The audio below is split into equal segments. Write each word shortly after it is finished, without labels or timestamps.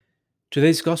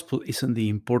Today's gospel is on the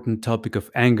important topic of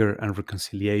anger and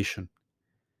reconciliation.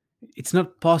 It's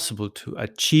not possible to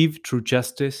achieve true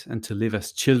justice and to live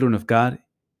as children of God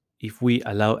if we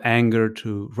allow anger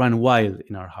to run wild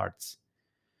in our hearts.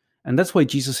 And that's why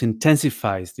Jesus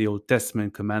intensifies the Old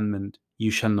Testament commandment,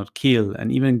 "You shall not kill,"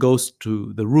 and even goes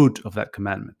to the root of that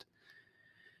commandment.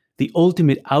 The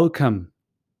ultimate outcome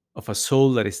of a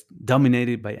soul that is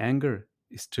dominated by anger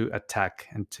is to attack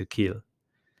and to kill.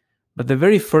 But the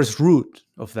very first root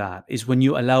of that is when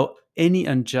you allow any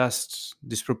unjust,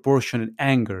 disproportionate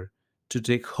anger to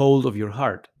take hold of your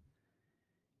heart.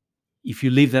 If you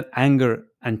leave that anger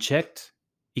unchecked,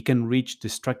 it can reach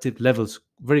destructive levels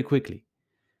very quickly.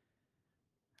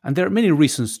 And there are many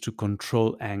reasons to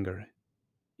control anger.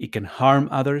 It can harm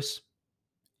others.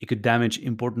 It could damage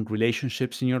important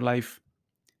relationships in your life.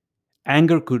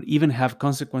 Anger could even have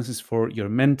consequences for your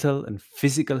mental and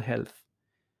physical health.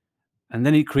 And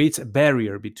then it creates a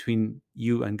barrier between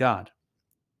you and God.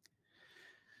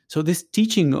 So this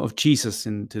teaching of Jesus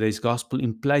in today's gospel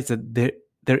implies that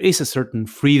there is a certain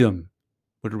freedom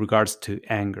with regards to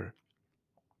anger.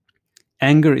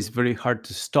 Anger is very hard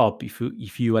to stop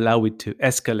if you allow it to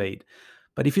escalate.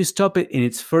 But if you stop it in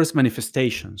its first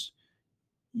manifestations,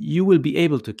 you will be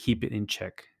able to keep it in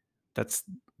check. That's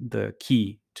the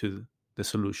key to the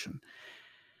solution.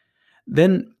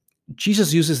 Then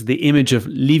Jesus uses the image of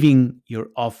leaving your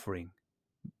offering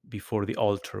before the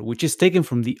altar, which is taken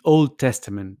from the Old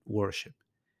Testament worship.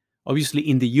 Obviously,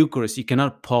 in the Eucharist, you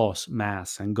cannot pause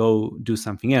Mass and go do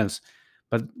something else.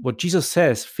 But what Jesus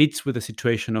says fits with the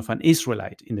situation of an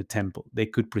Israelite in the temple. They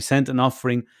could present an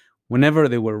offering whenever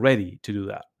they were ready to do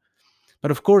that.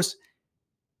 But of course,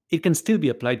 it can still be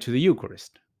applied to the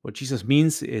Eucharist. What Jesus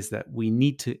means is that we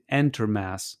need to enter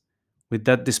Mass with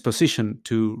that disposition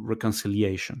to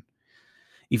reconciliation.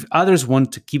 If others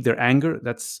want to keep their anger,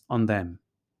 that's on them.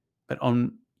 But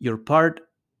on your part,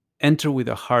 enter with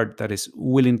a heart that is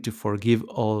willing to forgive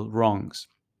all wrongs.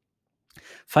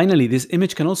 Finally, this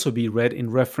image can also be read in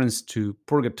reference to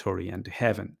purgatory and to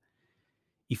heaven.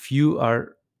 If you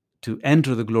are to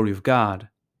enter the glory of God,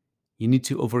 you need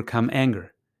to overcome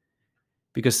anger,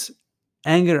 because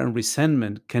anger and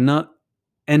resentment cannot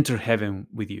enter heaven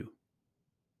with you.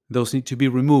 Those need to be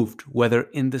removed, whether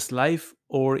in this life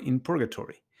or in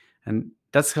purgatory. And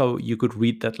that's how you could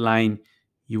read that line,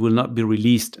 "You will not be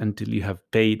released until you have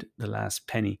paid the last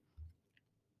penny."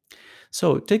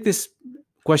 So take these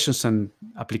questions and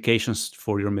applications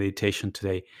for your meditation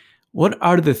today. What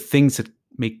are the things that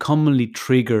may commonly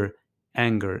trigger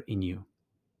anger in you?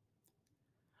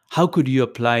 How could you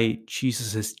apply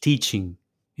Jesus' teaching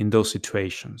in those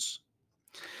situations?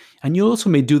 And you also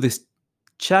may do this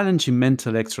challenging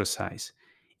mental exercise.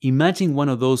 Imagine one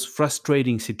of those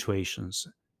frustrating situations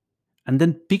and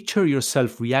then picture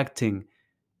yourself reacting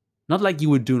not like you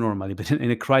would do normally, but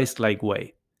in a Christ-like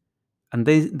way. And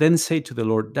then say to the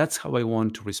Lord, "That's how I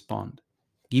want to respond.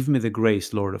 Give me the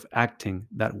grace, Lord, of acting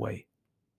that way."